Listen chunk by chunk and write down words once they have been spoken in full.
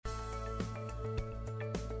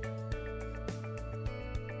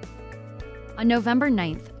On November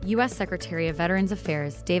 9th, U.S. Secretary of Veterans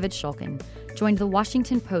Affairs David Shulkin joined the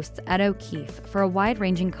Washington Post's Ed O'Keefe for a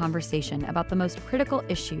wide-ranging conversation about the most critical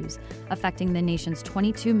issues affecting the nation's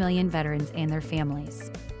 22 million veterans and their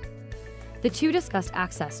families. The two discussed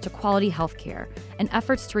access to quality health care and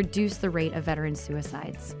efforts to reduce the rate of veteran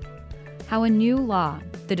suicides. How a new law,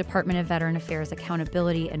 the Department of Veteran Affairs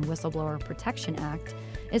Accountability and Whistleblower Protection Act,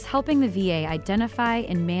 is helping the VA identify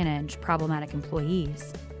and manage problematic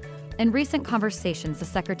employees. And recent conversations the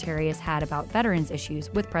Secretary has had about veterans issues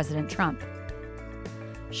with President Trump.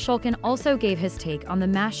 Shulkin also gave his take on the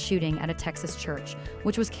mass shooting at a Texas church,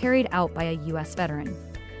 which was carried out by a U.S. veteran,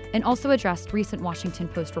 and also addressed recent Washington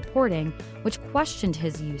Post reporting, which questioned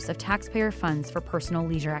his use of taxpayer funds for personal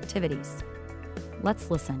leisure activities. Let's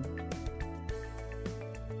listen.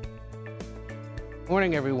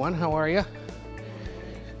 Morning, everyone. How are you?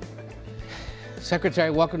 Secretary,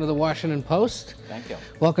 welcome to the Washington Post. Thank you.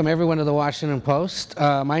 Welcome everyone to the Washington Post.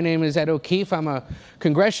 My name is Ed O'Keefe. I'm a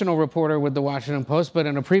congressional reporter with the Washington Post, but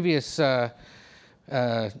in a previous tour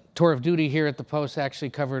of duty here at the Post, actually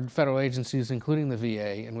covered federal agencies, including the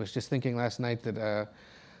VA, and was just thinking last night that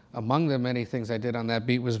among the many things I did on that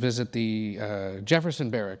beat was visit the Jefferson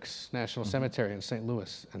Barracks National Cemetery in St.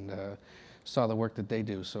 Louis and saw the work that they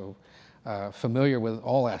do. So familiar with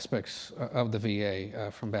all aspects of the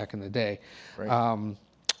VA from back in the day.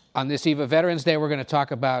 On this eve of Veterans Day, we're going to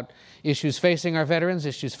talk about issues facing our veterans,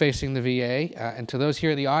 issues facing the VA. And to those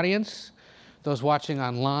here in the audience, those watching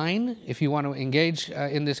online, if you want to engage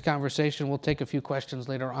in this conversation, we'll take a few questions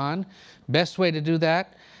later on. Best way to do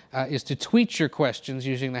that is to tweet your questions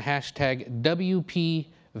using the hashtag WPVETS,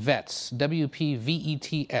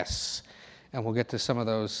 WPVETS. And we'll get to some of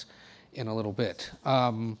those in a little bit.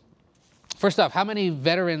 First off, how many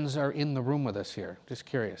veterans are in the room with us here? Just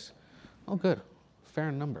curious. Oh, good. Fair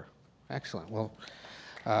number. Excellent. Well,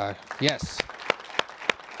 yes.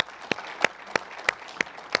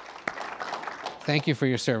 Thank you for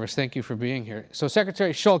your service. Thank you for being here. So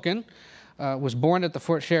Secretary Shulkin was born at the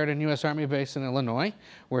Fort Sheridan U.S. Army base in Illinois,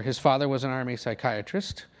 where his father was an Army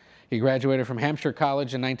psychiatrist. He graduated from Hampshire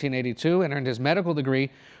College in 1982 and earned his medical degree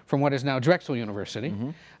from what is now Drexel University.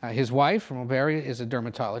 His wife, from O'Barry, is a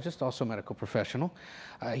dermatologist, also a medical professional.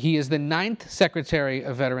 He is the 9th Secretary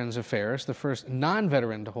of Veterans Affairs, the first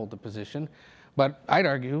non-veteran to hold the position. But I'd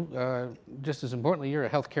argue, just as importantly, you're a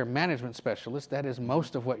healthcare management specialist. That is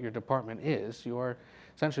most of what your department is. You are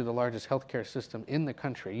essentially the largest healthcare system in the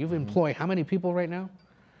country. You've employed how many people right now?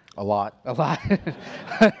 A lot. A lot.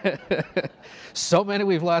 So many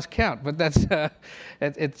we've lost count, but that's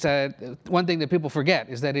it's one thing that people forget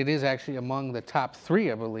is that it is actually among the top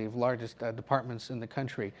 3, I believe, largest departments in the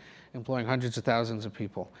country, employing hundreds of thousands of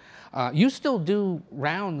people. You still do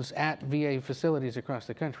rounds at VA facilities across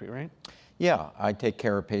the country, right? Yeah, I take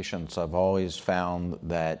care of patients. I've always found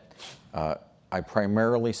that I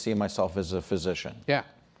primarily see myself as a physician. Yeah.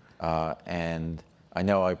 And I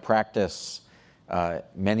know I practice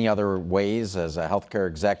many other ways as a healthcare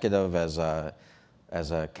executive, as a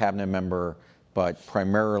cabinet member, but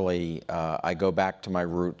primarily I go back to my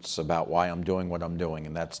roots about why I'm doing what I'm doing,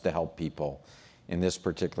 and that's to help people. In this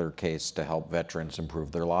particular case, to help veterans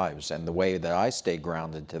improve their lives. And the way that I stay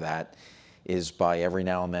grounded to that is by every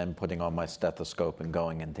now and then putting on my stethoscope and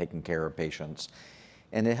going and taking care of patients.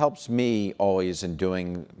 And it helps me always in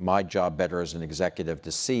doing my job better as an executive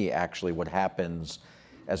to see actually what happens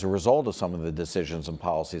as a result of some of the decisions and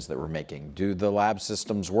policies that we're making. Do the lab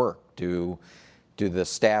systems work? Do the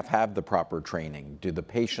staff have the proper training? Do the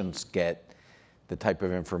patients get the type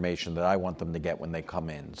of information that I want them to get when they come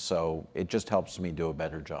in? So it just helps me do a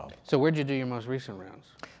better job. So where'd you do your most recent rounds?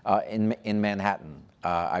 In Manhattan.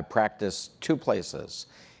 I practice 2 places.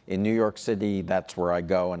 In New York City, that's where I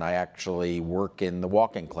go, and I actually work in the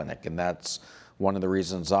walk-in clinic, and that's one of the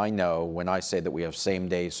reasons I know when I say that we have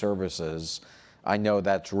same-day services, I know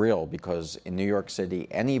that's real, because in New York City,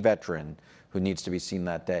 any veteran who needs to be seen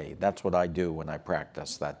that day, that's what I do when I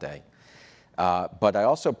practice that day. But I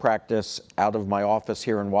also practice out of my office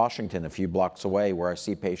here in Washington, a few blocks away, where I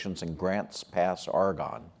see patients in Grants Pass,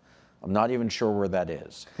 Oregon. I'm not even sure where that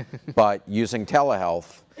is. But using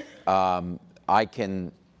telehealth, I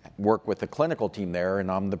can work with the clinical team there, and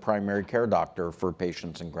I'm the primary care doctor for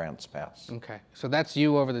patients in Grants Pass. Okay, so that's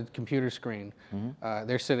you over the computer screen.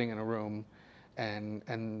 They're sitting in a room,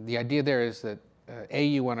 and the idea there is that A,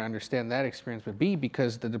 you want to understand that experience, but B,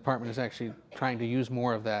 because the department is actually trying to use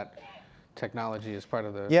more of that technology as part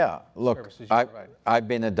of the services you provide. I've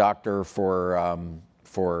been a doctor for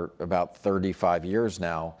about 35 years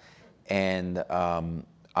now, and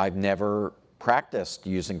I've never practiced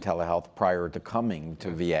using telehealth prior to coming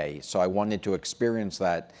to VA. So I wanted to experience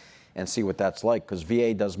that and see what that's like, because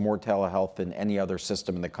VA does more telehealth than any other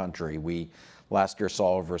system in the country. We last year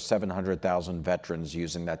saw over 700,000 veterans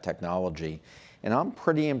using that technology. And I'm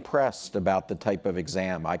pretty impressed about the type of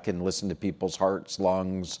exam. I can listen to people's hearts,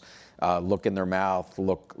 lungs, look in their mouth,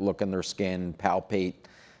 look in their skin, palpate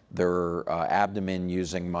their abdomen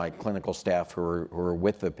using my clinical staff who are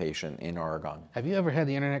with the patient in Oregon. Have you ever had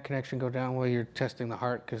the internet connection go down while you're testing the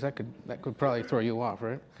heart? Because that could probably throw you off,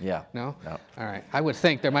 right? Yeah. No? No. All right. I would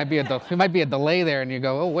think there might be a delay there, and you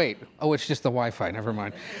go, oh wait, it's just the Wi-Fi. Never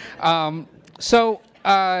mind.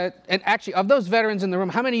 And actually, of those veterans in the room,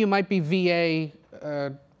 how many of you might be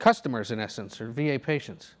VA customers in essence, or VA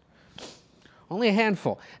patients? Only a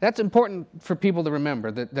handful. That's important for people to remember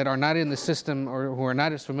that are not in the system or who are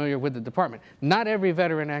not as familiar with the department. Not every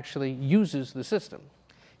veteran actually uses the system.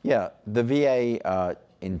 Yeah, the VA,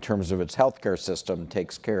 in terms of its healthcare system,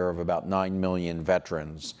 takes care of about 9 million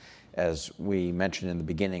veterans. As we mentioned in the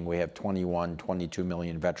beginning, we have 22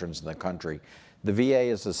 million veterans in the country. The VA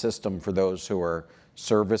is a system for those who are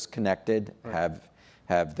service-connected, right,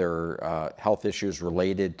 have their health issues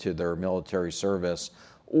related to their military service,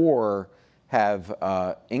 or have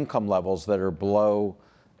income levels that are below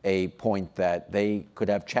a point that they could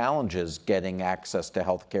have challenges getting access to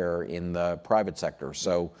health care in the private sector.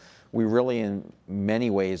 So we really, in many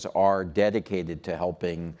ways, are dedicated to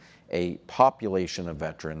helping a population of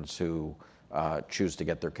veterans who choose to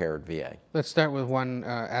get their care at VA. Let's start with one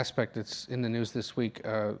aspect that's in the news this week.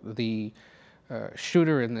 The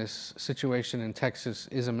shooter in this situation in Texas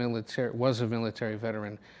was a military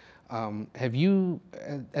veteran. Have you,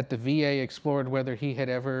 at the VA, explored whether he had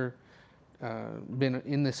ever been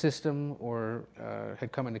in the system or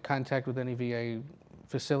had come into contact with any VA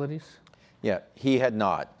facilities? Yeah, he had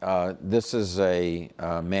not. This is a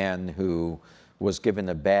man who was given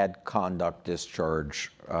a bad conduct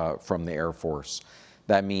discharge from the Air Force.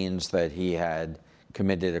 That means that he had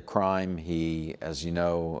committed a crime. He, as you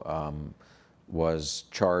know, was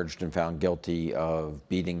charged and found guilty of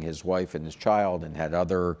beating his wife and his child, and had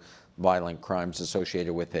other violent crimes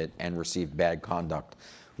associated with it, and received bad conduct.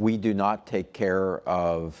 We do not take care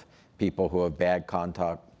of people who have bad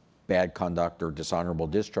conduct or dishonorable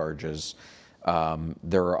discharges.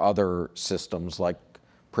 There are other systems like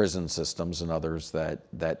prison systems and others that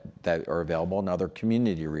are available, and other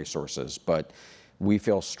community resources. But we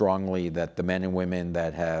feel strongly that the men and women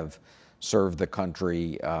that have served the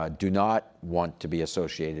country do not want to be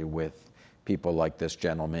associated with people like this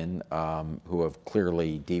gentleman who have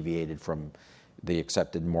clearly deviated from the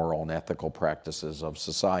accepted moral and ethical practices of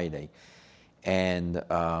society. And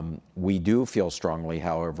we do feel strongly,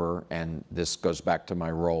 however, and this goes back to my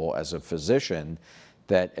role as a physician,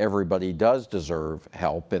 that everybody does deserve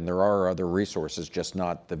help, and there are other resources, just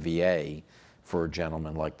not the VA, for a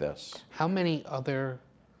gentleman like this. How many other,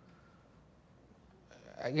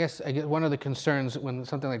 I guess one of the concerns when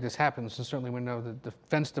something like this happens, and certainly we know the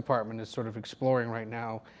Defense Department is sort of exploring right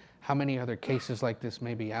now how many other cases like this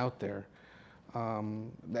may be out there.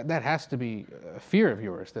 That has to be a fear of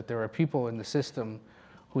yours, that there are people in the system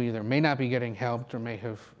who either may not be getting helped or may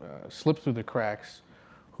have slipped through the cracks,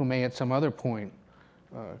 who may at some other point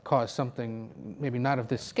cause something maybe not of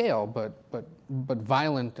this scale, but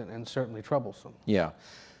violent and certainly troublesome. Yeah.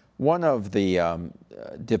 One of the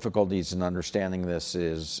difficulties in understanding this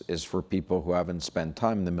is for people who haven't spent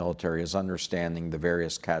time in the military, is understanding the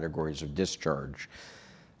various categories of discharge.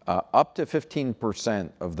 Up to 15%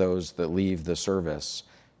 of those that leave the service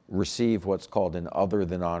receive what's called an other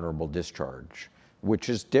than honorable discharge, which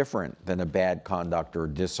is different than a bad conduct or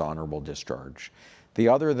dishonorable discharge. The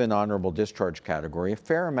other than honorable discharge category, a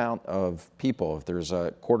fair amount of people, if there's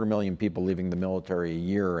 250,000 people leaving the military a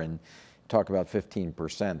year, and talk about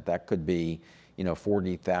 15%, that could be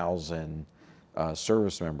 40,000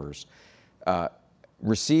 service members,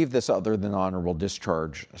 receive this other than honorable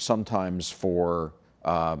discharge, sometimes for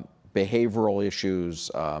behavioral issues,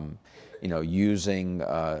 using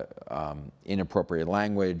inappropriate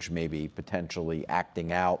language, maybe potentially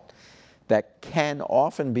acting out, that can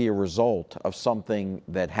often be a result of something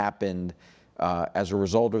that happened as a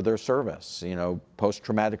result of their service.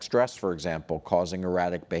 Post-traumatic stress, for example, causing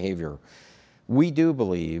erratic behavior. We do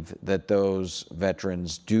believe that those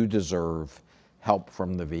veterans do deserve help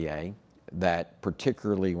from the VA, that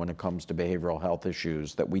particularly when it comes to behavioral health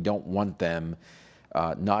issues, that we don't want them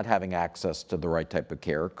not having access to the right type of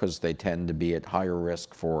care, because they tend to be at higher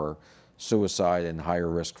risk for suicide and higher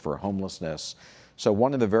risk for homelessness. So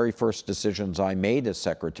one of the very first decisions I made as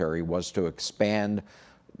secretary was to expand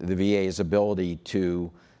the VA's ability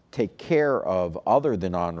to take care of other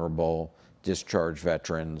than honorable discharge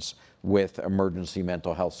veterans with emergency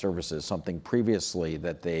mental health services, something previously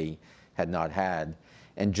that they had not had.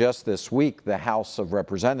 And just this week, the House of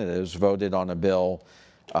Representatives voted on a bill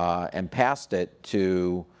and passed it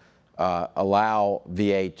to allow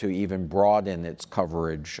VA to even broaden its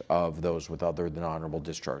coverage of those with other than honorable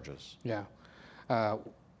discharges. Yeah.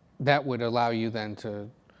 That would allow you then to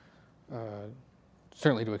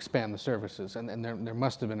certainly to expand the services, and there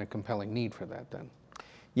must have been a compelling need for that then.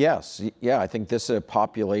 Yes, yeah, I think this is a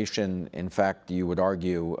population, in fact, you would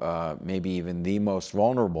argue, maybe even the most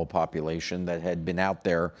vulnerable population that had been out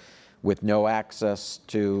there with no access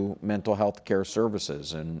to mental health care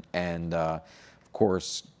services. And of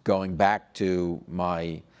course, going back to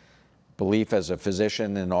my belief as a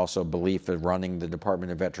physician and also belief in running the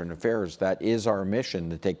Department of Veteran Affairs, that is our mission,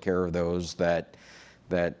 to take care of those that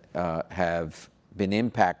have been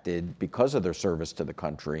impacted because of their service to the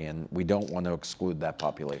country, and we don't want to exclude that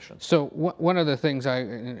population. So one of the things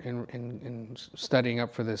in studying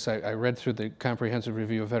up for this, I read through the comprehensive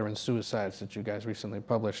review of veteran suicides that you guys recently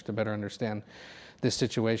published to better understand this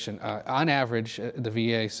situation. On average, the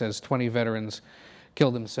VA says 20 veterans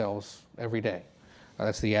kill themselves every day.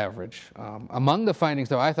 That's the average. Among the findings,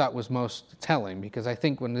 though, I thought was most telling, because I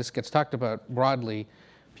think when this gets talked about broadly,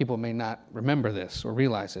 people may not remember this or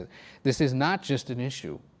realize it. This is not just an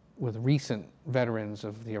issue with recent veterans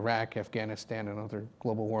of the Iraq, Afghanistan, and other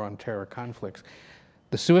global war on terror conflicts.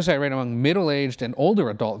 The suicide rate among middle-aged and older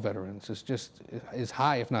adult veterans is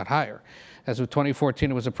high, if not higher. As of 2014,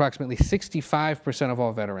 it was approximately 65% of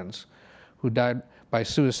all veterans who died by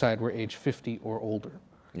suicide were age 50 or older.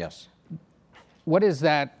 Yes. What does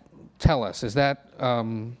that tell us? Is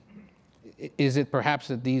it perhaps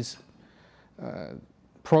that these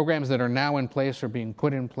programs that are now in place or being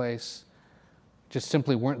put in place just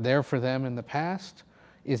simply weren't there for them in the past?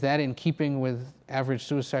 Is that in keeping with average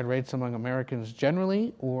suicide rates among Americans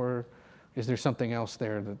generally, or is there something else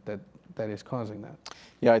there that is causing that?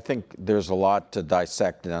 Yeah, I think there's a lot to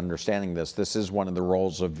dissect in understanding this. This is one of the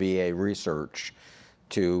roles of VA research,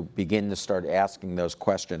 to begin to start asking those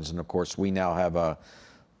questions. And of course, we now have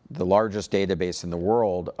the largest database in the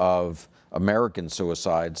world of American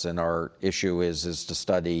suicides, and our issue is to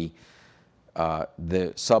study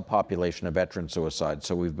the subpopulation of veteran suicide.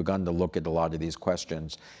 So we've begun to look at a lot of these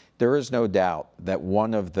questions. There is no doubt that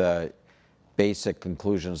one of the basic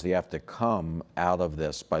conclusions that you have to come out of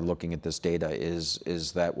this by looking at this data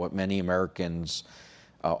is that what many Americans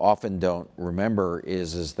often don't remember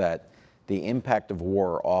is that the impact of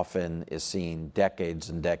war often is seen decades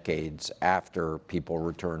and decades after people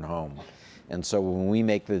return home. And so when we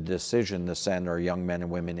make the decision to send our young men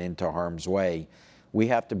and women into harm's way, we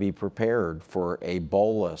have to be prepared for a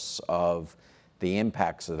bolus of the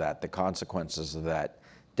impacts of that, the consequences of that,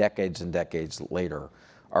 decades and decades later.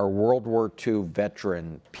 Our World War II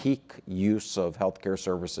veteran peak use of healthcare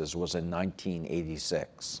services was in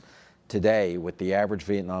 1986. Today, with the average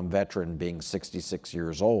Vietnam veteran being 66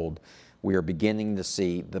 years old, we are beginning to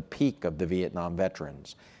see the peak of the Vietnam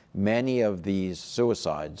veterans. Many of these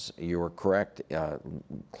suicides, you are correct,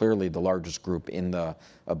 clearly the largest group in the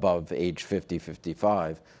above age 50,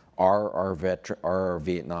 55 are our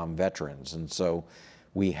Vietnam veterans. And so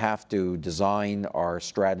we have to design our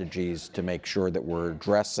strategies to make sure that we're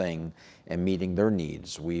addressing and meeting their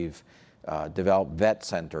needs. We've developed vet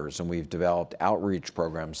centers, and we've developed outreach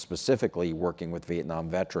programs specifically working with Vietnam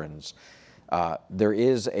veterans. There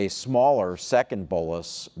is a smaller second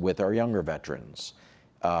bolus with our younger veterans,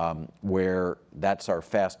 where that's our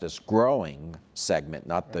fastest growing segment,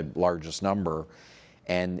 not the largest number.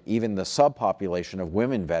 And even the subpopulation of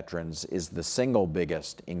women veterans is the single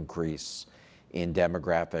biggest increase in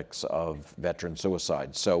demographics of veteran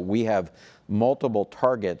suicide. So we have multiple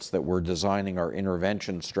targets that we're designing our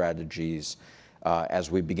intervention strategies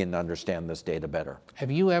as we begin to understand this data better.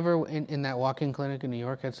 Have you ever, in that walk-in clinic in New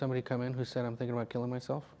York, had somebody come in who said, "I'm thinking about killing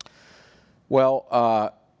myself"?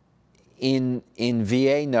 Well, in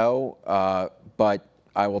VA, no, but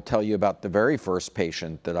I will tell you about the very first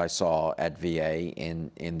patient that I saw at VA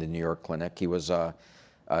in the New York clinic. He was a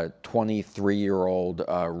 23-year-old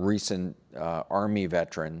recent Army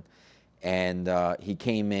veteran, and he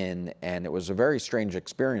came in, and it was a very strange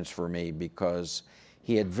experience for me because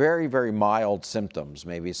he had very, very mild symptoms,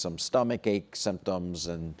 maybe some stomach ache symptoms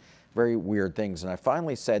and very weird things. And I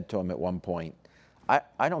finally said to him at one point,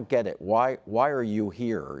 I don't get it. Why are you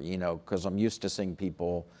here? You know, because I'm used to seeing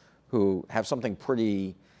people who have something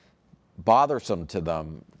pretty bothersome to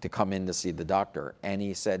them to come in to see the doctor. And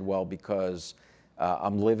he said, well, because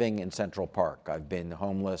I'm living in Central Park. I've been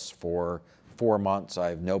homeless for 4 months. I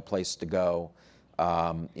have no place to go.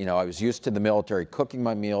 I was used to the military cooking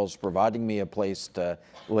my meals, providing me a place to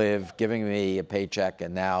live, giving me a paycheck,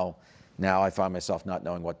 and now I find myself not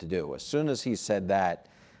knowing what to do. As soon as he said that,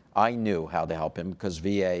 I knew how to help him, because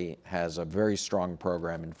VA has a very strong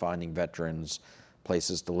program in finding veterans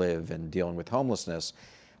places to live and dealing with homelessness.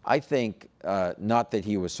 I think not that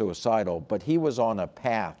he was suicidal, but he was on a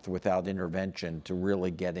path without intervention to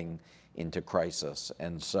really getting into crisis.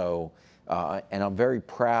 And so, and I'm very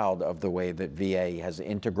proud of the way that VA has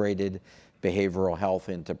integrated behavioral health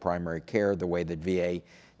into primary care, the way that VA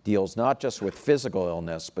deals not just with physical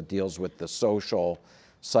illness, but deals with the social,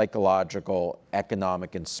 psychological,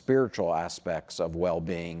 economic, and spiritual aspects of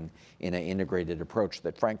well-being in an integrated approach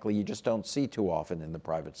that, frankly, you just don't see too often in the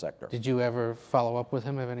private sector. Did you ever follow up with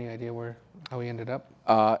him? Have any idea how he ended up?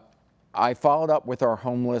 I followed up with our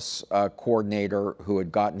homeless coordinator, who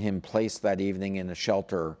had gotten him placed that evening in a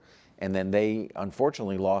shelter, and then they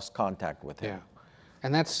unfortunately lost contact with him. Yeah,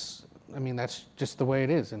 and that's just the way it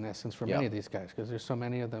is in essence for many Yeah. of these guys, because there's so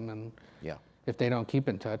many of them, and Yeah, if they don't keep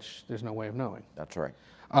in touch, there's no way of knowing. that's right.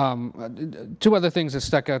 Two other things that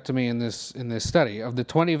stuck out to me in this study. Of the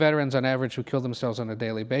 20 veterans on average who kill themselves on a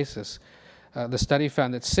daily basis, the study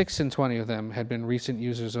found that 6 in 20 of them had been recent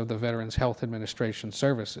users of the Veterans Health Administration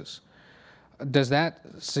services. Does that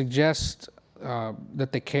suggest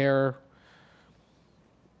that the care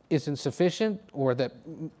isn't sufficient, or that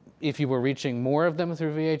if you were reaching more of them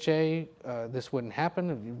through VHA, this wouldn't happen?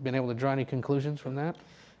 Have you been able to draw any conclusions from that?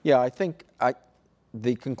 Yeah, I think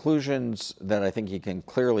the conclusions that I think you can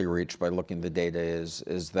clearly reach by looking at the data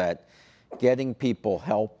is that getting people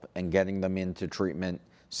help and getting them into treatment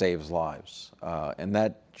saves lives. And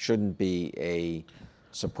that shouldn't be a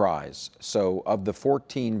surprise. So of the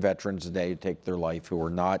 14 veterans a day who take their life who are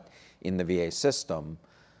not in the VA system,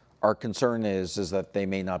 our concern is that they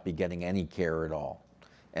may not be getting any care at all,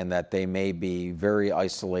 and that they may be very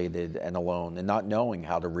isolated and alone and not knowing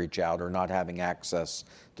how to reach out or not having access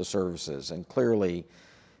to services. And clearly,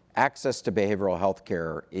 access to behavioral health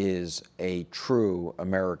care is a true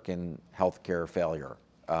American healthcare failure.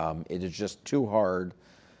 It is just too hard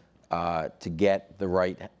to get the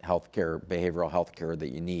right behavioral health care that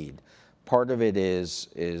you need. Part of it is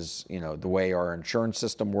the way our insurance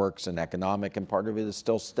system works and economic, and part of it is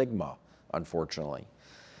still stigma, unfortunately.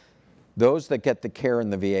 Those that get the care in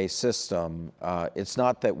the VA system, it's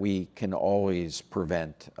not that we can always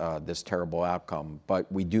prevent this terrible outcome, but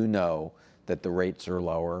we do know that the rates are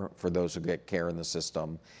lower for those who get care in the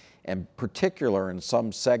system. And particular in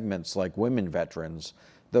some segments like women veterans,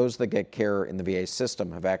 those that get care in the VA system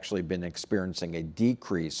have actually been experiencing a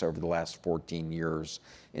decrease over the last 14 years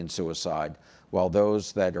in suicide, while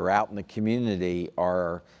those that are out in the community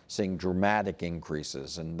are seeing dramatic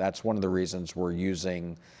increases. And that's one of the reasons we're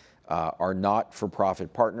using our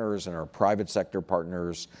not-for-profit partners and our private sector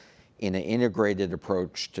partners in an integrated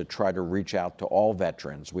approach to try to reach out to all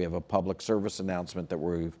veterans. We have a public service announcement that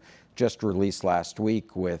we've just released last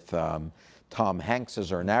week with Tom Hanks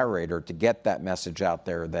as our narrator, to get that message out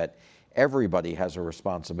there that everybody has a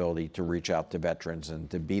responsibility to reach out to veterans and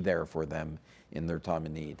to be there for them in their time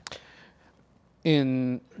of need.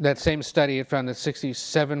 In that same study, it found that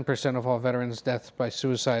 67% of all veterans' deaths by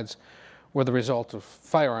suicides were the result of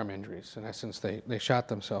firearm injuries. In essence, they shot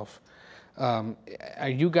themselves. Are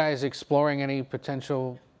you guys exploring any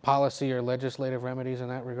potential policy or legislative remedies in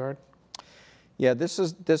that regard? Yeah, this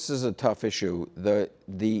is a tough issue. The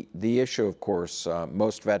issue, of course,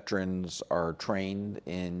 most veterans are trained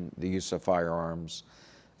in the use of firearms,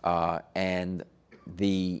 and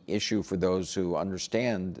the issue for those who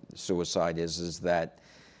understand suicide is that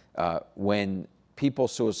when people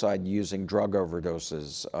suicide using drug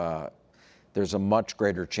overdoses, there's a much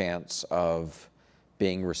greater chance of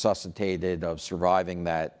being resuscitated, of surviving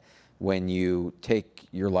that. When you take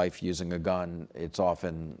your life using a gun, it's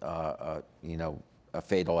often a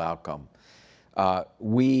fatal outcome.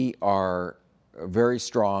 We are very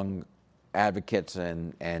strong advocates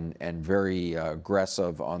and very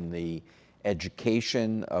aggressive on the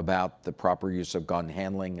education about the proper use of gun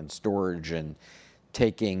handling and storage, and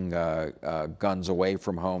taking guns away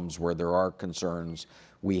from homes where there are concerns.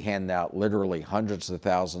 We hand out literally hundreds of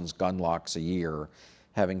thousands gun locks a year.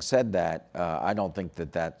 Having said that, I don't think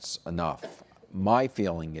that that's enough. My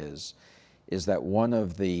feeling is that one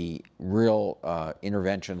of the real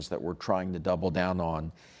interventions that we're trying to double down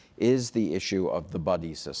on is the issue of the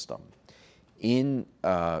buddy system. In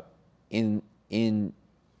the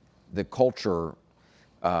culture,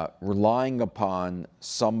 relying upon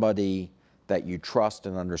somebody that you trust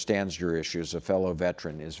and understands your issues, a fellow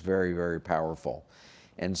veteran, is very, very powerful.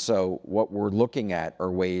 And so what we're looking at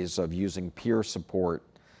are ways of using peer support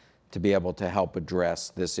to be able to help address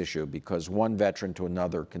this issue, because one veteran to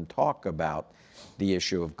another can talk about the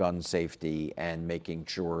issue of gun safety and making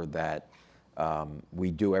sure that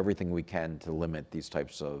we do everything we can to limit these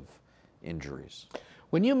types of injuries.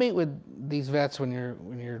 When you meet with these vets, when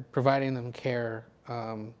you're providing them care,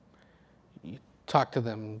 you talk to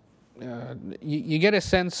them, you get a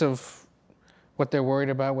sense of what they're worried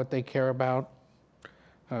about, what they care about,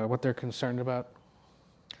 what they're concerned about?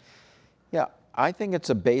 Yeah, I think it's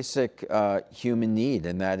a basic human need,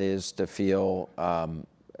 and that is to feel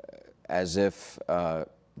as if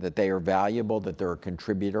that they are valuable, that they're a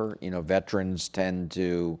contributor. You know, veterans tend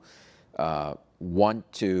to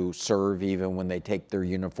want to serve even when they take their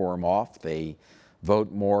uniform off. They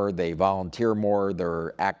vote more, they volunteer more,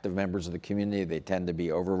 they're active members of the community. They tend to be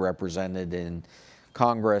overrepresented in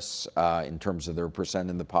Congress in terms of their percent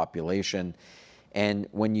in the population. And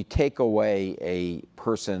when you take away a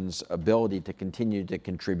person's ability to continue to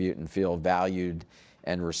contribute and feel valued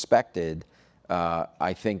and respected,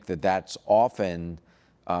 I think that that's often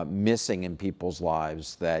missing in people's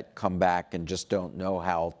lives that come back and just don't know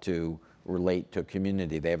how to relate to a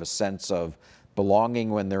community. They have a sense of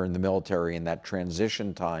belonging when they're in the military, and that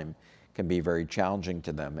transition time can be very challenging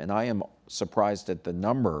to them. And I am surprised at the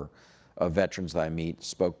number of veterans that I meet.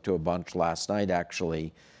 Spoke to a bunch last night,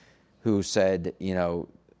 actually, who said, you know,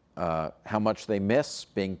 how much they miss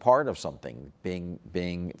being part of something,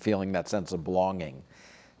 feeling that sense of belonging.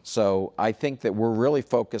 So I think that we're really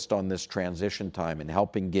focused on this transition time and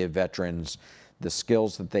helping give veterans the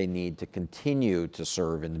skills that they need to continue to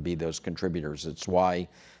serve and to be those contributors. It's why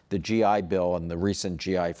the GI Bill and the recent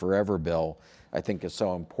GI Forever Bill, I think, is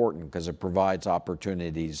so important, because it provides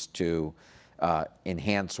opportunities to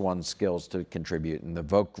enhance one's skills to contribute. And the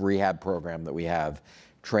VOC rehab program that we have,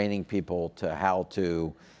 training people to how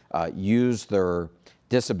to use their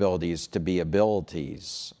disabilities to be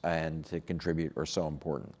abilities and to contribute, are so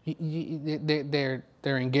important. They're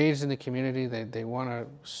engaged in the community. They want to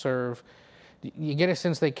serve. You get a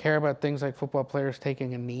sense they care about things like football players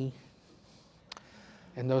taking a knee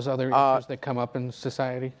and those other issues that come up in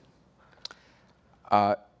society?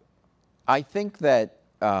 I think that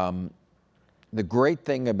the great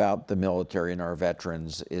thing about the military and our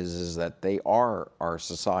veterans is that they are our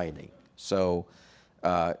society. So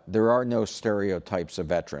there are no stereotypes of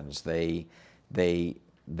veterans. They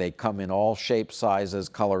come in all shapes, sizes,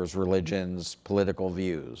 colors, religions, political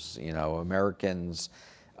views. You know, Americans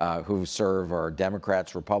who serve are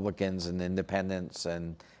Democrats, Republicans, and independents,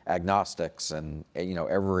 and agnostics, and you know,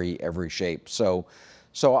 every shape. So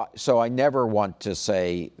I never want to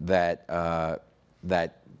say that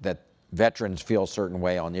that veterans feel a certain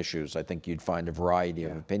way on issues. I think you'd find a variety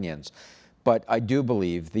of opinions. But I do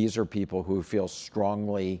believe these are people who feel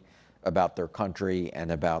strongly about their country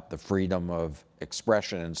and about the freedom of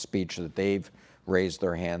expression and speech that they've raised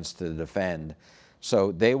their hands to defend.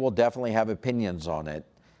 So they will definitely have opinions on it.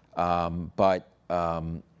 But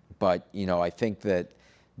you know, I think that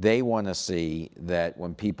they want to see that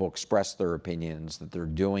when people express their opinions, that they're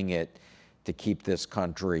doing it to keep this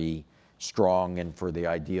country strong and for the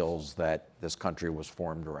ideals that this country was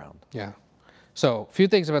formed around. Yeah. So a few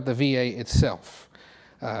things about the VA itself.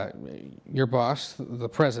 Your boss, the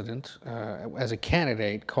president, as a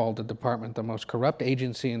candidate, called the department the most corrupt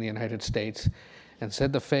agency in the United States, and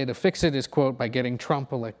said the way to fix it is, quote, by getting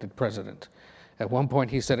Trump elected president. At one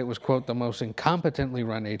point he said it was, quote, the most incompetently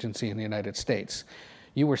run agency in the United States.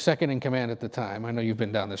 You were second in command at the time. I know you've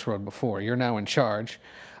been down this road before. You're now in charge.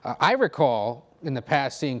 I recall in the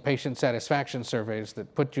past seeing patient satisfaction surveys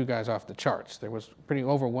that put you guys off the charts. There was pretty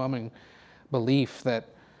overwhelming belief that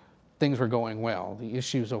things were going well. The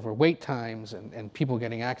issues over wait times and people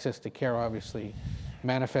getting access to care obviously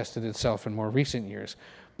manifested itself in more recent years.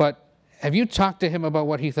 But have you talked to him about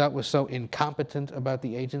what he thought was so incompetent about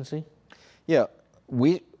the agency? Yeah,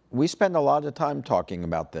 we spend a lot of time talking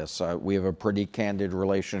about this. We have a pretty candid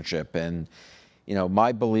relationship, and you know,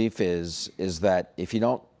 my belief is that if you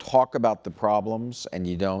don't talk about the problems and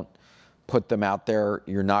you don't put them out there,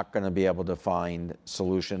 you're not going to be able to find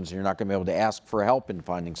solutions. You're not going to be able to ask for help in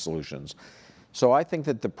finding solutions. So I think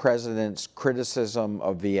that the president's criticism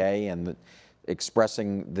of VA and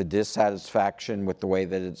expressing the dissatisfaction with the way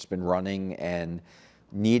that it's been running and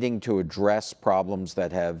needing to address problems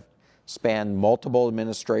that have spanned multiple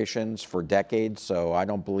administrations for decades. So I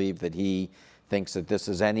don't believe that he thinks that this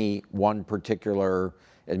is any one particular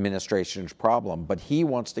administration's problem, but he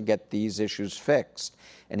wants to get these issues fixed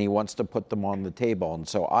and he wants to put them on the table. And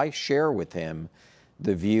so I share with him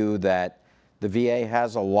the view that the VA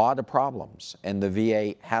has a lot of problems and the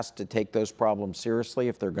VA has to take those problems seriously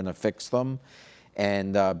if they're going to fix them.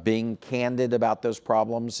 And being candid about those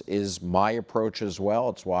problems is my approach as well.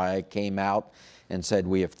 It's why I came out and said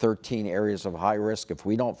we have 13 areas of high risk. If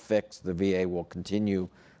we don't fix, the VA will continue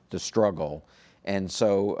to struggle. And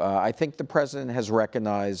so I think the president has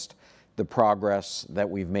recognized the progress that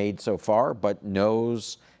we've made so far, but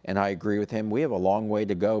knows, and I agree with him, we have a long way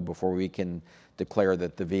to go before we can declare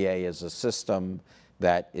that the VA is a system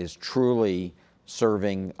that is truly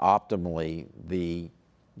serving optimally the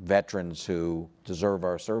veterans who deserve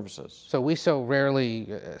our services. So we so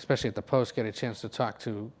rarely, especially at the Post, get a chance to talk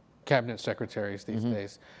to cabinet secretaries these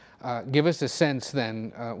days. Give us a sense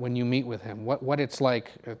then, when you meet with him, what it's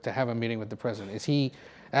like to have a meeting with the president. Is he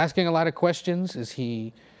asking a lot of questions? Is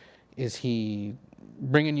he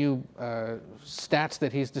bringing you stats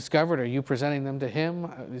that he's discovered? Are you presenting them to him?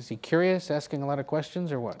 Is he curious, asking a lot of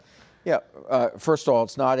questions, or what? Yeah, first of all,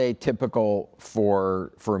 it's not atypical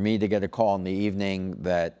for me to get a call in the evening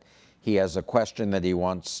that he has a question that he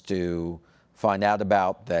wants to find out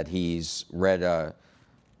about, that he's read a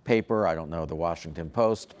paper, I don't know, the Washington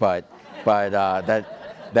Post, but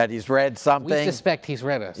that he's read something. We suspect he's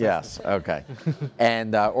read us. Yes, okay.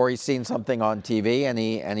 And or he's seen something on TV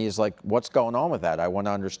and he's like, what's going on with that? I want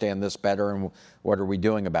to understand this better, and what are we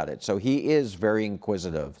doing about it? So he is very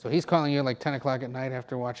inquisitive. So he's calling you like 10 o'clock at night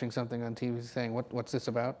after watching something on TV saying, what's this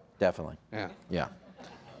about? Definitely. Yeah.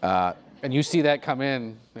 Yeah. And you see that come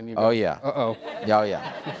in and you go, oh yeah. Uh-oh. Oh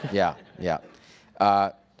yeah.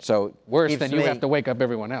 Yeah. So worse than you have to wake up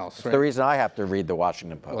everyone else, right? The reason I have to read the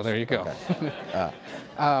Washington Post. Well, there you go.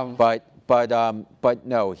 Okay. But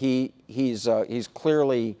no, he's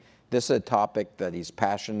clearly, this is a topic that he's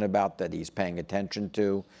passionate about, that he's paying attention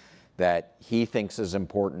to, that he thinks is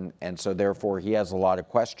important, and so therefore he has a lot of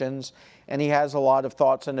questions, and he has a lot of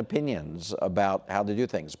thoughts and opinions about how to do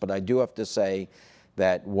things. But I do have to say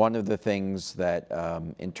that one of the things that,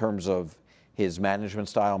 in terms of his management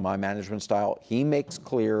style, my management style, he makes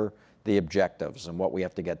clear the objectives and what we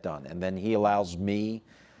have to get done. And then he allows me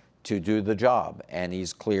to do the job. And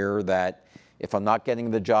he's clear that if I'm not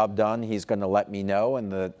getting the job done, he's going to let me know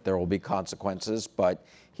and that there will be consequences. But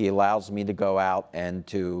he allows me to go out and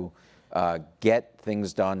to get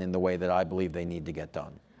things done in the way that I believe they need to get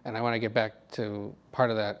done. And I want to get back to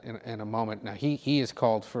part of that in a moment. Now, he has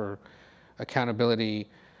called for accountability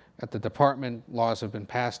at the department. Laws have been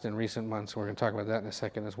passed in recent months, we're going to talk about that in a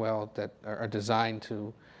second as well, that are designed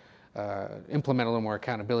to implement a little more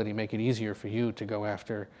accountability, make it easier for you to go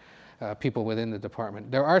after people within the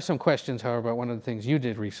department. There are some questions, however, about one of the things you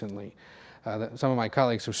did recently that some of my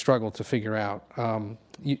colleagues have struggled to figure out.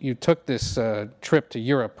 You took this trip to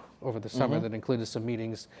Europe over the summer that included some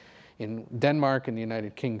meetings in Denmark and the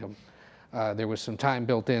United Kingdom. There was some time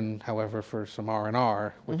built in, however, for some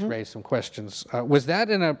R&R, which raised some questions. Was that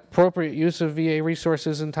an appropriate use of VA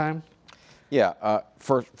resources and time? Yeah.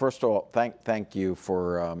 First of all, thank you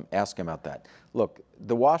for asking about that. Look,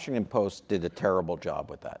 the Washington Post did a terrible job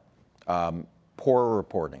with that. Poor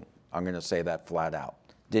reporting. I'm going to say that flat out.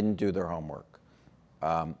 Didn't do their homework.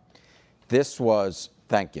 This was.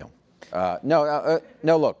 Thank you. No.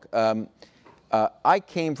 Look. I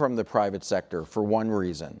came from the private sector for one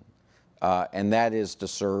reason. And that is to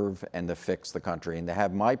serve and to fix the country, and to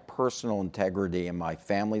have my personal integrity and my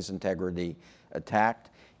family's integrity attacked.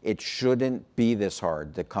 It shouldn't be this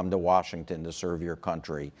hard to come to Washington to serve your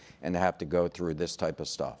country and to have to go through this type of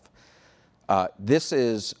stuff.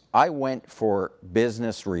 I went for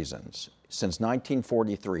business reasons. Since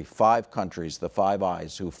 1943, 5 countries, the Five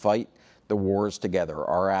Eyes, who fight the wars together,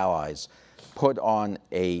 our allies, put on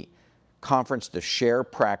a conference to share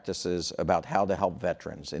practices about how to help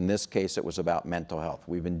veterans. In this case, it was about mental health.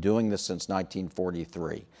 We've been doing this since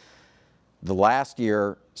 1943. The last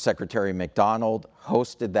year, Secretary McDonald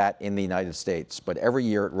hosted that in the United States, but every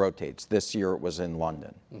year it rotates. This year it was in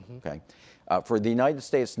London. Okay. For the United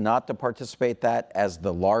States not to participate that as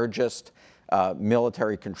the largest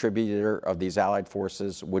military contributor of these allied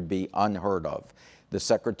forces would be unheard of. The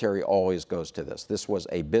Secretary always goes to this. This was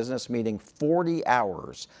a business meeting, 40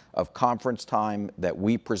 hours of conference time that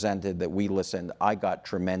we presented, that we listened. I got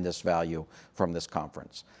tremendous value from this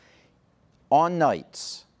conference. On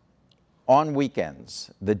nights, on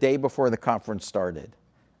weekends, the day before the conference started,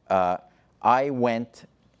 I went,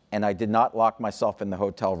 and I did not lock myself in the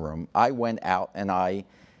hotel room. I went out and I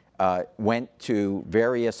went to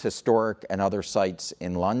various historic and other sites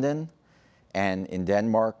in London and in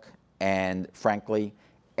Denmark. And frankly,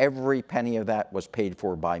 every penny of that was paid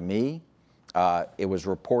for by me. It was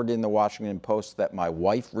reported in the Washington Post that my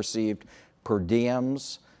wife received per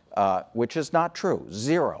diems, which is not true.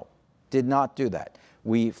 Zero. Did not do that.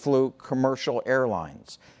 We flew commercial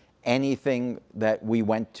airlines. anything that we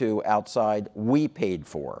went to outside, we paid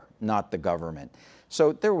for, not the government.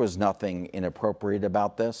 So there was nothing inappropriate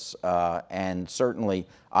about this, and certainly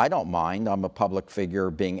I don't mind. I'm a public figure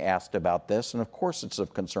being asked about this, and of course it's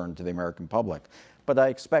of concern to the American public. But I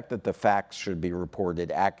expect that the facts should be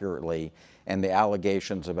reported accurately, and the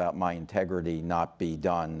allegations about my integrity not be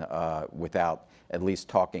done without at least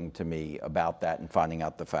talking to me about that and finding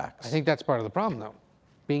out the facts. I think that's part of the problem, though,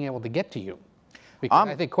 being able to get to you. Because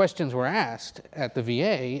I think questions were asked at the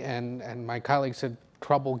VA, and my colleagues had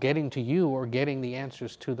trouble getting to you or getting the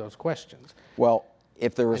answers to those questions. Well,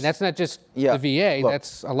 if there was... And that's not just the VA,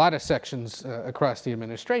 that's a lot of sections across the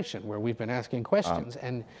administration where we've been asking questions.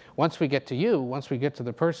 And once we get to you, once we get to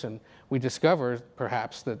the person, we discover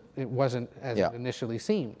perhaps that it wasn't as it initially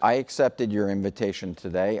seemed. I accepted your invitation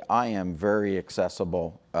today. I am very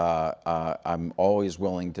accessible. I'm always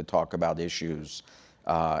willing to talk about issues.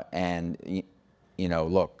 And, you know,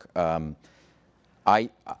 look, I'm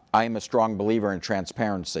a strong believer in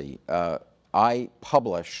transparency. I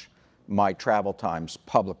publish my travel times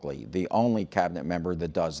publicly, the only cabinet member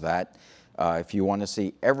that does that. If you want to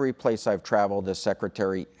see every place I've traveled as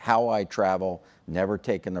secretary, how I travel, never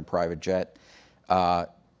taken a private jet,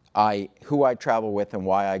 who I travel with and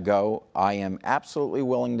why I go, I am absolutely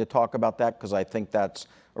willing to talk about that because I think that's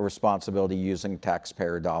a responsibility using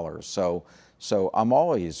taxpayer dollars. So I'm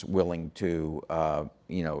always willing to,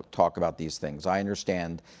 you know, talk about these things. I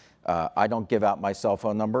understand. I don't give out my cell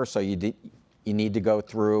phone number, so you need to go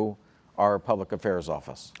through our public affairs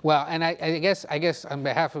office. Well, and I guess on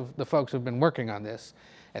behalf of the folks who've been working on this,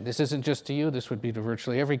 and this isn't just to you, this would be to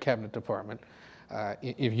virtually every cabinet department.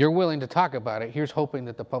 If you're willing to talk about it, here's hoping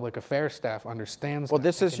that the public affairs staff understands. Well,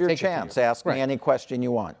 this is your chance. Ask me any question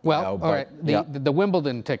you want. Well, you know, all right. The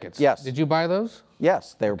Wimbledon tickets. Yes. Did you buy those?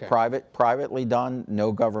 Yes, they were privately done,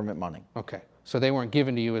 no government money. Okay. So they weren't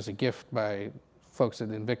given to you as a gift by folks at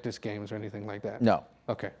Invictus Games or anything like that? No.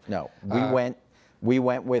 Okay. No. We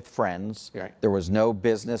went with friends. Right. There was no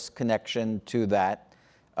business connection to that,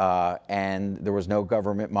 and there was no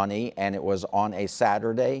government money, and it was on a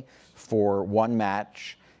Saturday for one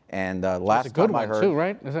match. And last time I heard, too,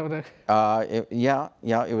 right? Is that what that? Yeah.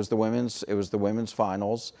 It was the women's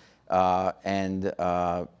finals, but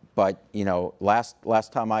you know,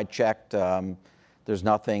 last time I checked, there's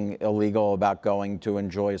nothing illegal about going to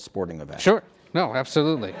enjoy a sporting event. Sure. No,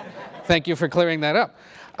 absolutely. Thank you for clearing that up.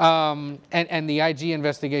 And the IG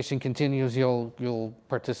investigation continues. You'll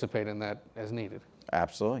participate in that as needed.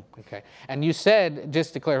 Absolutely. Okay. And you said,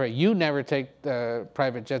 just to clarify, you never take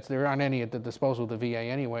private jets. There aren't any at the disposal of the VA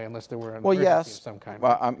anyway, unless there were an emergency of some kind.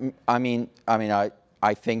 Well,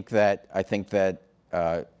 I think that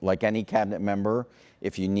like any cabinet member,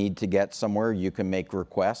 if you need to get somewhere, you can make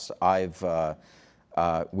requests.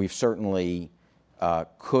 We've certainly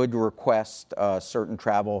could request certain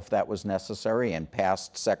travel if that was necessary, and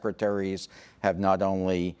past secretaries have not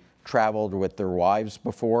only traveled with their wives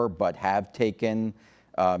before, but have taken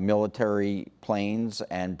military planes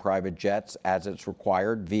and private jets as it's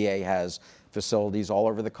required. VA has facilities all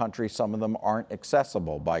over the country. Some of them aren't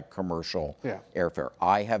accessible by commercial airfare.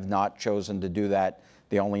 I have not chosen to do that.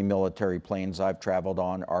 The only military planes I've traveled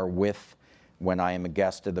on are when I am a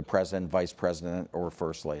guest of the president, vice president, or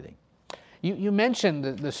first lady. You mentioned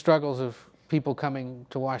the struggles of people coming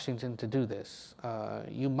to Washington to do this.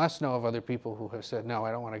 You must know of other people who have said, no,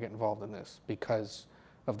 I don't want to get involved in this because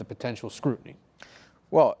of the potential scrutiny.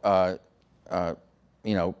 Well,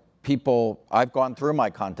 you know, people, I've gone through my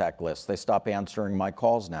contact list. They stop answering my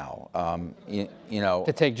calls now. You know,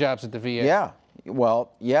 to take jobs at the VA? Yeah.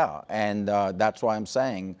 Well, yeah. And that's why I'm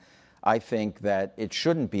saying I think that it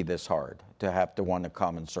shouldn't be this hard to have to want to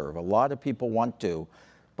come and serve. A lot of people want to,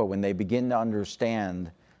 but when they begin to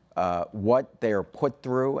understand what they are put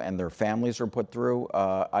through and their families are put through,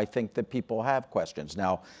 I think that people have questions.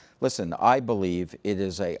 Now, listen, I believe it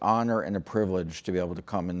is an honor and a privilege to be able to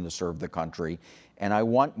come in to serve the country, and I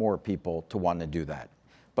want more people to want to do that.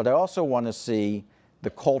 But I also want to see the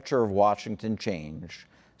culture of Washington change,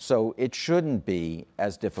 so it shouldn't be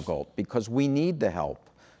as difficult, because we need the help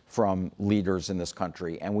from leaders in this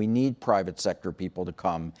country, and we need private sector people to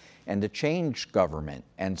come and to change government.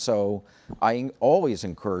 And so I always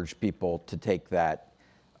encourage people to take that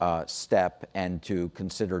step and to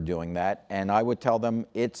consider doing that. And I would tell them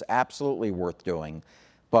it's absolutely worth doing,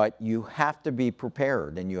 but you have to be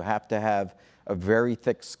prepared and you have to have a very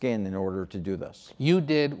thick skin in order to do this. You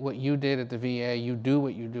did what you did at the VA, you do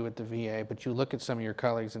what you do at the VA, but you look at some of your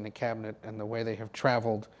colleagues in the cabinet and the way they have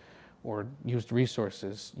traveled or used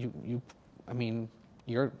resources. I mean,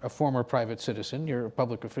 you're a former private citizen, you're a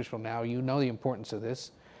public official now, you know the importance of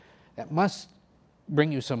this. That must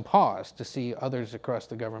bring you some pause to see others across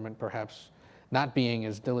the government perhaps not being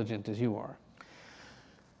as diligent as you are?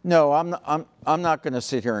 No, I'm not going to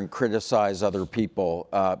sit here and criticize other people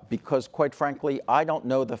because, quite frankly, I don't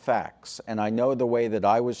know the facts. And I know the way that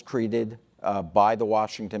I was treated by the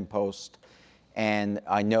Washington Post. And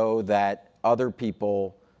I know that other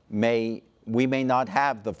people we may not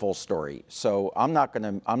have the full story. So I'm not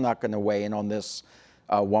going to weigh in on this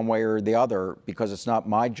one way or the other because it's not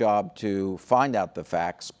my job to find out the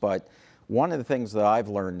facts. But one of the things that I've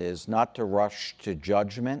learned is not to rush to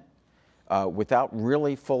judgment without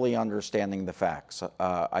really fully understanding the facts.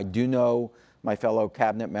 I do know my fellow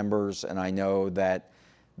cabinet members, and I know that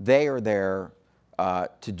they are there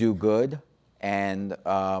to do good. And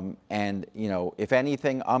you know, if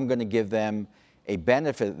anything, I'm going to give them a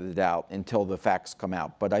benefit of the doubt until the facts come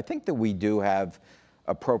out. But I think that we do have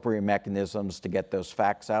appropriate mechanisms to get those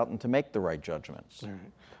facts out and to make the right judgments. All right.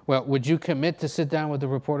 Well, would you commit to sit down with the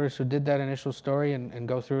reporters who did that initial story and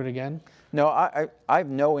go through it again? No, I have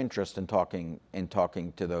no interest in talking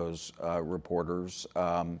to those reporters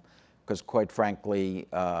because, quite frankly,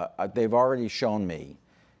 they've already shown me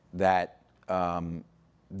that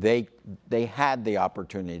they had the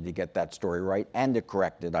opportunity to get that story right and to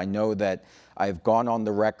correct it. I know that I've gone on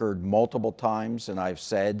the record multiple times and I've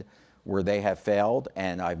said where they have failed,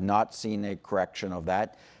 and I've not seen a correction of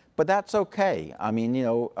that. But that's okay. I mean, you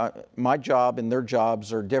know, my job and their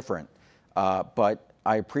jobs are different. But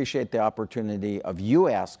I appreciate the opportunity of you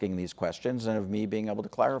asking these questions and of me being able to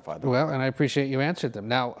clarify them. Well, and I appreciate you answered them.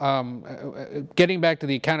 Now, getting back to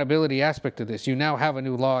the accountability aspect of this, you now have a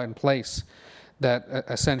new law in place that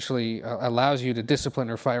essentially allows you to discipline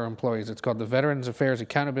or fire employees. It's called the Veterans Affairs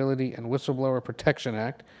Accountability and Whistleblower Protection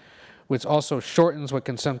Act, which also shortens what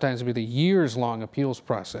can sometimes be the years-long appeals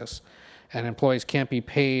process, and employees can't be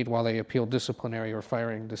paid while they appeal disciplinary or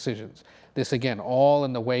firing decisions. This, again, all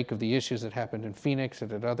in the wake of the issues that happened in Phoenix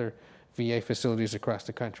and at other VA facilities across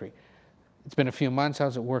the country. It's been a few months.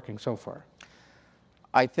 How's it working so far?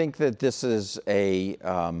 I think that this is a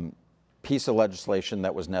piece of legislation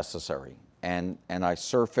that was necessary. And I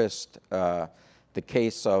surfaced the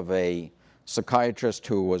case of a psychiatrist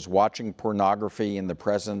who was watching pornography in the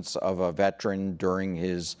presence of a veteran during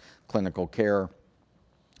his clinical care.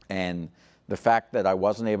 And the fact that I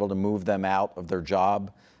wasn't able to move them out of their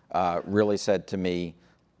job really said to me,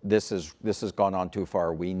 this has gone on too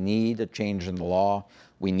far. We need a change in the law.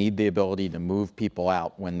 We need the ability to move people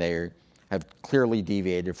out when they have clearly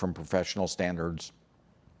deviated from professional standards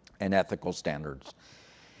and ethical standards.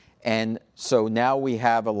 And so now we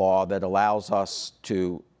have a law that allows us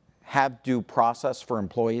to have due process for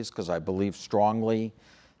employees, because I believe strongly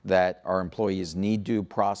that our employees need due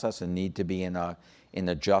process and need to be in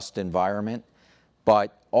a just environment,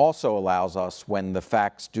 but also allows us, when the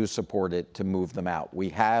facts do support it, to move them out. We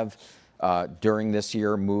have, during this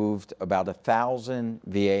year, moved about 1,000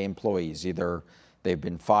 VA employees. Either they've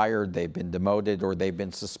been fired, they've been demoted, or they've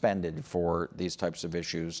been suspended for these types of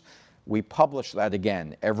issues. We publish that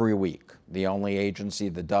again every week, the only agency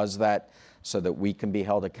that does that, so that we can be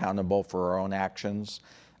held accountable for our own actions.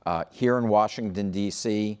 Here in Washington,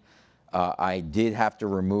 D.C., I did have to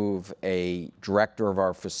remove a director of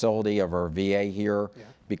our facility, of our VA here,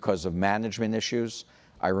 because of management issues.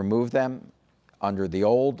 I removed them under the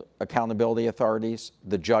old accountability authorities.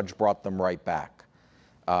 The judge brought them right back.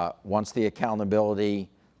 Once the accountability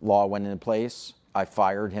law went into place, I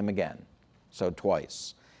fired him again, so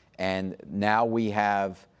twice. And now we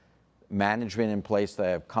have management in place that I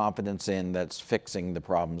have confidence in that's fixing the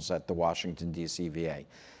problems at the Washington, D.C. VA.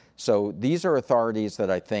 So these are authorities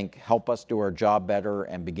that I think help us do our job better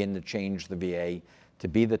and begin to change the VA to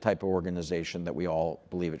be the type of organization that we all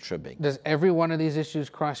believe it should be. Does every one of these issues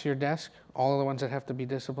cross your desk? All of the ones that have to be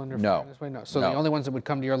disciplined or fired this way? No. So the only ones that would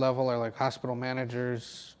come to your level are like hospital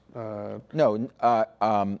managers? No,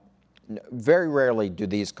 very rarely do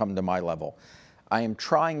these come to my level. I am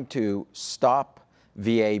trying to stop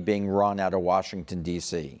VA being run out of Washington,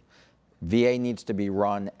 D.C. VA needs to be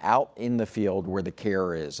run out in the field where the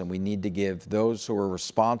care is, and we need to give those who are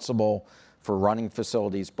responsible for running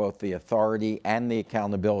facilities both the authority and the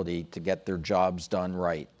accountability to get their jobs done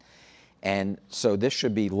right. And so this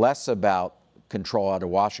should be less about control out of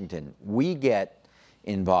Washington. We get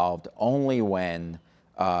involved only when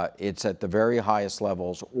it's at the very highest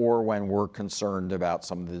levels or when we're concerned about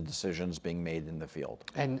some of the decisions being made in the field.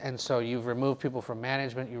 And so you've removed people from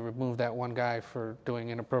management. You removed that one guy for doing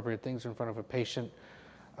inappropriate things in front of a patient.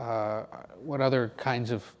 What other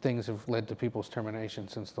kinds of things have led to people's termination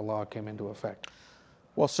since the law came into effect?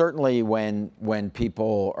 Well, certainly when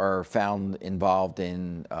people are found involved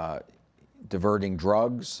in diverting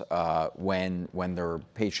drugs, when there are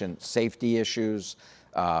patient safety issues.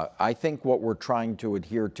 I think what we're trying to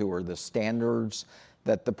adhere to are the standards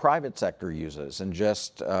that the private sector uses, and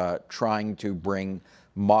just trying to bring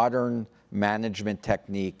modern management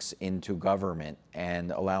techniques into government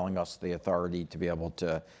and allowing us the authority to be able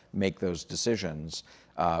to make those decisions.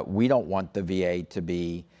 We don't want the VA to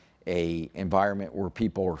be an environment where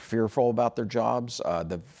people are fearful about their jobs.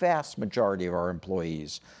 The vast majority of our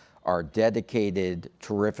employees are dedicated,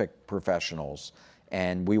 terrific professionals,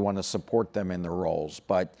 and we want to support them in their roles.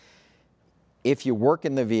 But if you work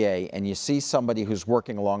in the VA and you see somebody who's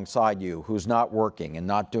working alongside you who's not working and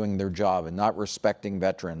not doing their job and not respecting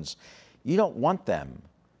veterans, you don't want them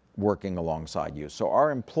working alongside you. So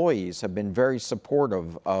our employees have been very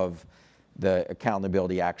supportive of the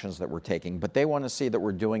accountability actions that we're taking, but they want to see that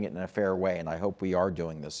we're doing it in a fair way, and I hope we are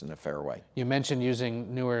doing this in a fair way. You mentioned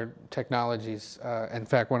using newer technologies. In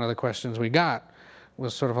fact, one of the questions we got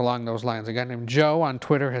was sort of along those lines. A guy named Joe on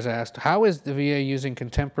Twitter has asked, how is the VA using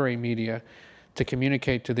contemporary media to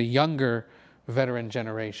communicate to the younger veteran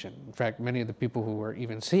generation? In fact, many of the people who are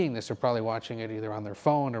even seeing this are probably watching it either on their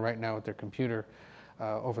phone or right now at their computer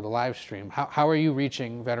over the live stream. How are you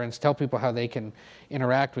reaching veterans? Tell people how they can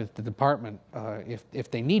interact with the department if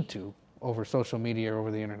they need to, over social media or over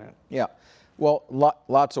the internet. Yeah, well,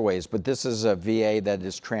 lots of ways, but this is a VA that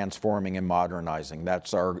is transforming and modernizing.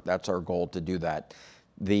 That's our goal, to do that.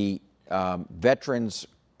 The veterans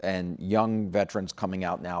and young veterans coming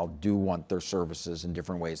out now do want their services in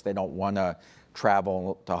different ways. They don't want to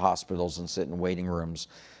travel to hospitals and sit in waiting rooms.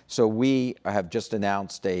 So we have just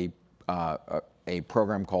announced a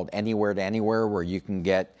program called Anywhere to Anywhere, where you can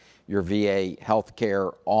get your VA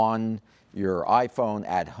healthcare on your iPhone,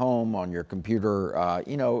 at home, on your computer,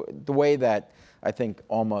 you know, the way that I think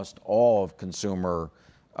almost all of consumer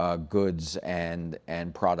goods and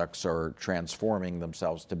products are transforming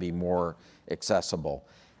themselves to be more accessible.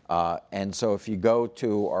 And so if you go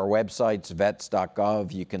to our websites,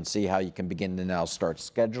 vets.gov, you can see how you can begin to now start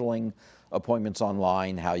scheduling appointments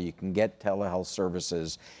online, how you can get telehealth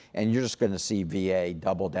services, and you're just going to see VA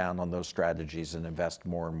double down on those strategies and invest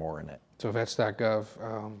more and more in it. So vets.gov,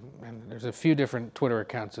 and there's a few different Twitter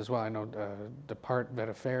accounts as well. I know Depart Vet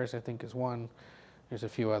Affairs, I think, is one. There's a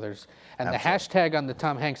few others. And Absolutely. The hashtag on the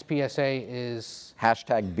Tom Hanks PSA is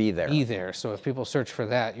Hashtag Be There. Be There. So if people search for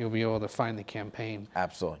that, you'll be able to find the campaign.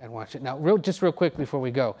 Absolutely. And watch it. Now, just real quick before we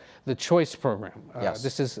go, the choice program. Yes.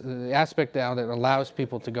 This is the aspect now that allows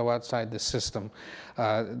people to go outside the system.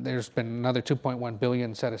 There's been another $2.1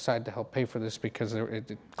 billion set aside to help pay for this, because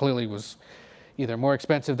it clearly was either more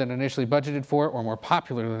expensive than initially budgeted for or more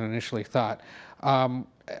popular than initially thought.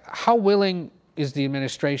 How willing is the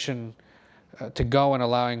administration to go and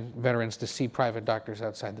allowing veterans to see private doctors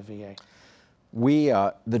outside the VA?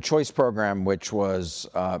 The Choice Program, which was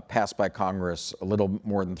passed by Congress a little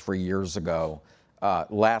more than 3 years ago,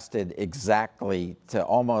 lasted exactly to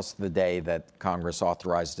almost the day that Congress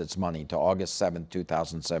authorized its money, to August 7,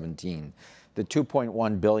 2017. The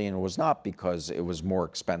 $2.1 billion was not because it was more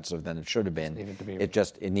expensive than it should have been.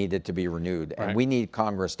 It needed to be renewed. Right. And we need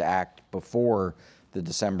Congress to act before the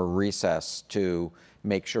December recess to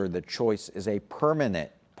make sure that choice is a permanent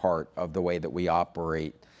part of the way that we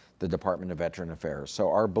operate the Department of Veteran Affairs. So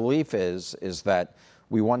our belief is that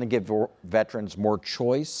we want to give veterans more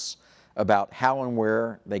choice about how and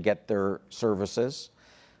where they get their services.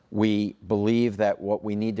 We believe that what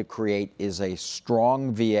we need to create is a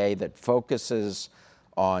strong VA that focuses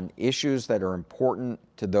on issues that are important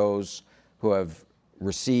to those who have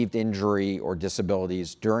received injury or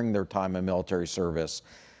disabilities during their time of military service,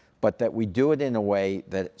 but that we do it in a way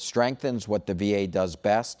that strengthens what the VA does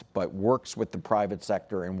best, but works with the private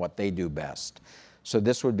sector in what they do best. So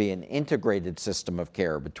this would be an integrated system of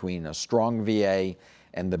care between a strong VA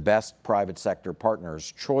and the best private sector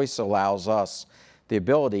partners. Choice allows us the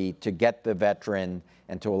ability to get the veteran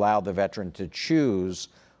and to allow the veteran to choose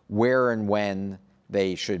where and when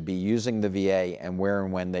they should be using the VA and where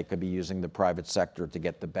and when they could be using the private sector to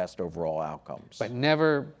get the best overall outcomes. But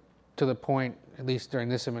never to the point, at least during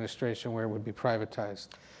this administration, where it would be privatized.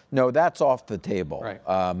 No, that's off the table. Right.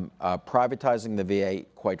 Privatizing the VA,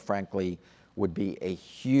 quite frankly, would be a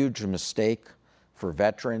huge mistake for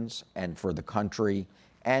veterans and for the country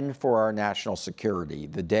and for our national security.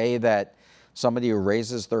 The day that somebody who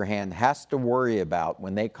raises their hand has to worry about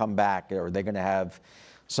when they come back, are they going to have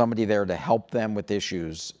somebody there to help them with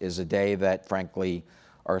issues, is a day that, frankly,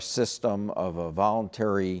 our system of a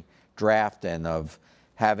voluntary draft and of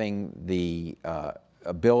having the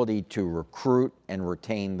ability to recruit and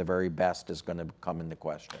retain the very best is going to come into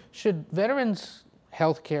question. Should veterans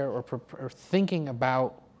health care or thinking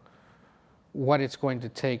about what it's going to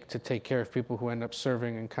take care of people who end up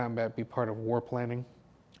serving in combat be part of war planning?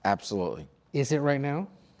 Absolutely. Is it right now?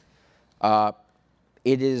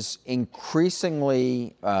 It is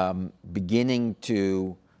increasingly beginning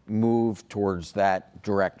to move towards that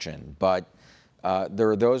direction, but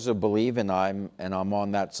there are those who believe, and I'm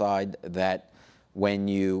on that side, that when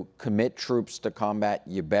you commit troops to combat,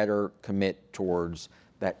 you better commit towards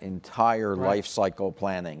that entire life cycle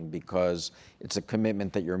planning, because it's a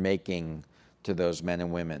commitment that you're making to those men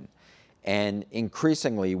and women. And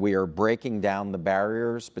increasingly, we are breaking down the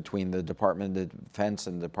barriers between the Department of Defense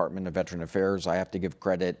and the Department of Veteran Affairs. I have to give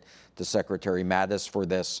credit to Secretary Mattis for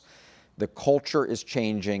this. The culture is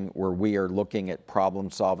changing where we are looking at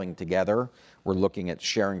problem solving together. We're looking at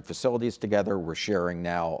sharing facilities together. We're sharing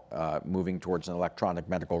now, moving towards an electronic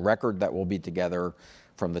medical record that will be together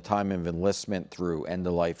from the time of enlistment through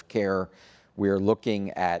end-of-life care. We are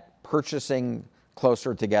looking at purchasing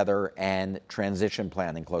closer together and transition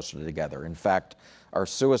planning closer together. In fact, our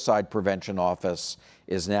suicide prevention office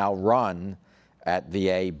is now run at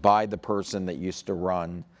VA by the person that used to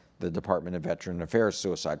run the Department of Veteran Affairs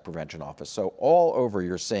Suicide Prevention Office. So all over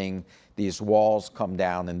you're seeing these walls come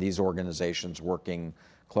down and these organizations working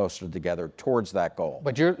closer together towards that goal.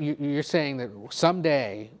 But you're saying that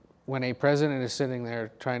someday, when a president is sitting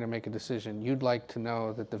there trying to make a decision, you'd like to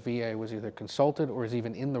know that the VA was either consulted or is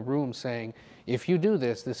even in the room saying, if you do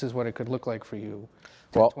this, this is what it could look like for you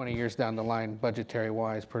 10, 20 years down the line,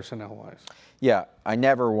 budgetary-wise, personnel-wise. Yeah, I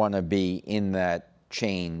never want to be in that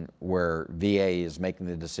chain where VA is making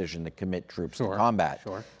the decision to commit troops to combat.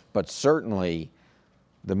 Sure. But certainly,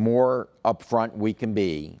 the more upfront we can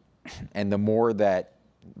be, and the more that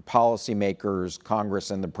policymakers,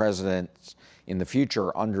 Congress, and the presidents in the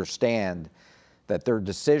future understand that their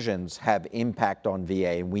decisions have impact on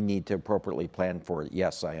VA, and we need to appropriately plan for it.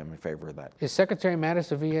 Yes, I am in favor of that. Is Secretary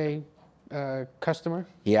Mattis a VA customer?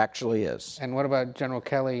 He actually is. And what about General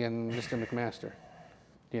Kelly and Mr. McMaster?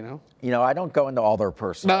 Do you know? You know, I don't go into all their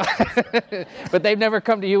personal. No. But they've never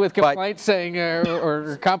come to you with complaints saying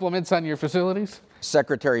or compliments on your facilities?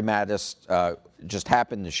 Secretary Mattis just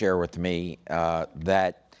happened to share with me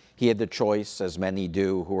that he had the choice, as many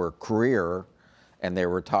do who are career and they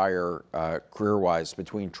retire career-wise,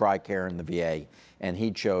 between TRICARE and the VA, and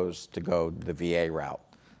he chose to go the VA route.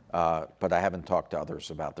 But I haven't talked to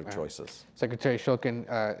others about their choices. Secretary Shulkin,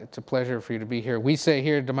 it's a pleasure for you to be here. We say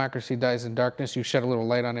here, democracy dies in darkness. You shed a little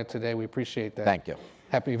light on it today. We appreciate that. Thank you.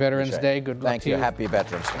 Happy Veterans Day. Good luck to you. Thank you. Happy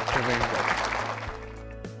Veterans Day. Thank you very much.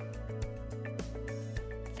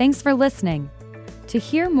 Thanks for listening. To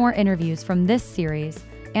hear more interviews from this series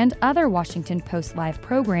and other Washington Post Live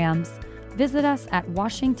programs, visit us at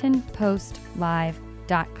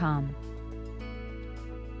WashingtonPostLive.com.